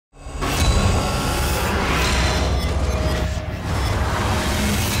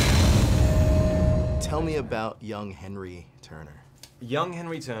me about young Henry Turner. Young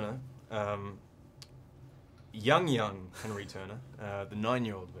Henry Turner, young Henry Turner, the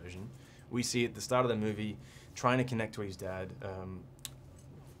 9-year-old version. We see at the start of the movie trying to connect to his dad,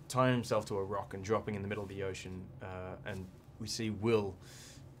 tying himself to a rock and dropping in the middle of the ocean, and we see Will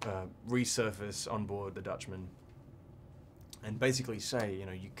resurface on board the Dutchman and basically say, you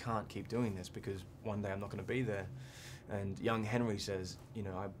know, you can't keep doing this because one day I'm not going to be there. And young Henry says, you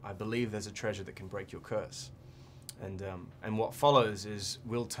know, I believe there's a treasure that can break your curse. And what follows is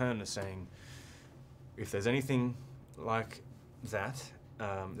Will Turner saying, if there's anything like that,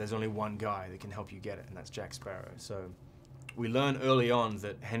 there's only one guy that can help you get it, and that's Jack Sparrow. So we learn early on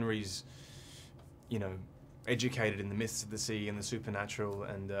that Henry's, you know, educated in the myths of the sea and the supernatural,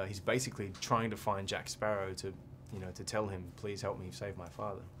 and he's basically trying to find Jack Sparrow to, you know, to tell him, please help me save my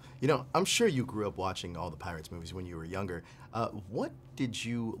father. You know, I'm sure you grew up watching all the Pirates movies when you were younger. What did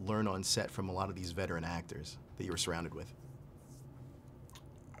you learn on set from a lot of these veteran actors that you were surrounded with?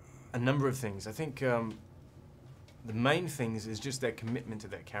 A number of things. I think the main things is just their commitment to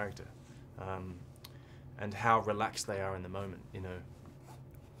their character, and how relaxed they are in the moment. You know,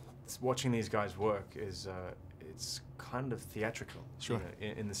 watching these guys work is it's kind of theatrical. Sure. You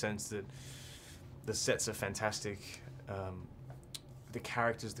know, in the sense that the sets are fantastic. The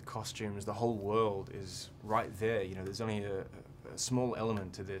characters, the costumes, the whole world is right there. You know, there's only a small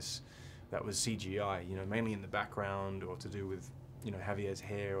element to this that was CGI. You know, mainly in the background or to do with, you know, Javier's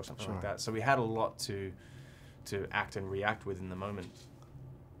hair or something like that. So we had a lot to act and react with in the moment.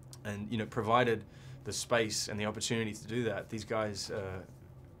 And, you know, provided the space and the opportunity to do that, these guys are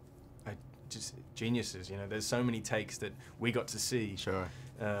just geniuses. You know, there's so many takes that we got to see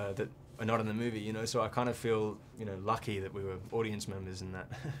that are not in the movie, you know, so I kind of feel, you know, lucky that we were audience members in that.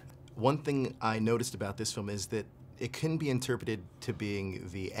 One thing I noticed about this film is that it can be interpreted to being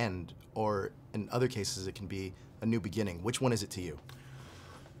the end, or in other cases it can be a new beginning. Which one is it to you?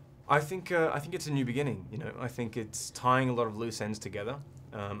 I think it's a new beginning. You know, I think it's tying a lot of loose ends together,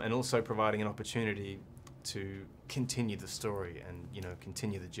 and also providing an opportunity to continue the story and, you know,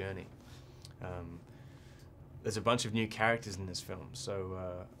 continue the journey. There's a bunch of new characters in this film,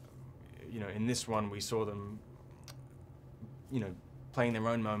 so you know, in this one we saw them, you know, playing their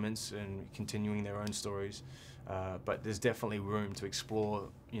own moments and continuing their own stories, but there's definitely room to explore,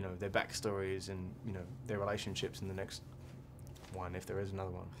 you know, their backstories and, you know, their relationships in the next one, if there is another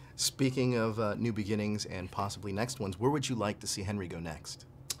one. Speaking of new beginnings and possibly next ones, where would you like to see Henry go next?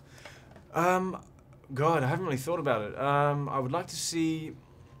 God, I haven't really thought about it. I would like to see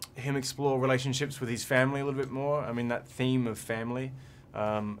him explore relationships with his family a little bit more. I mean, that theme of family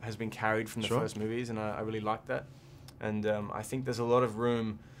has been carried from the first movies, and I really like that. And I think there's a lot of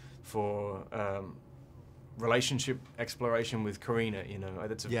room for relationship exploration with Karina. You know,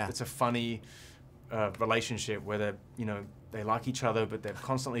 it's a funny relationship where they're, you know, they like each other, but they're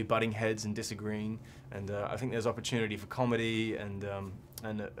constantly butting heads and disagreeing. And I think there's opportunity for comedy and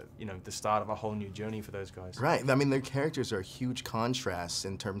you know, the start of a whole new journey for those guys. Right. I mean, their characters are huge contrasts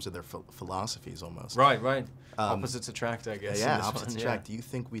in terms of their philosophies, almost. Right, right. Opposites attract, I guess. Yeah, opposites attract. Do you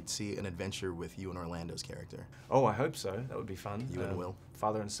think we'd see an adventure with you and Orlando's character? Oh, I hope so. That would be fun. You and Will.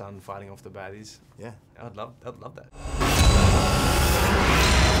 Father and son fighting off the baddies. Yeah. I'd love that.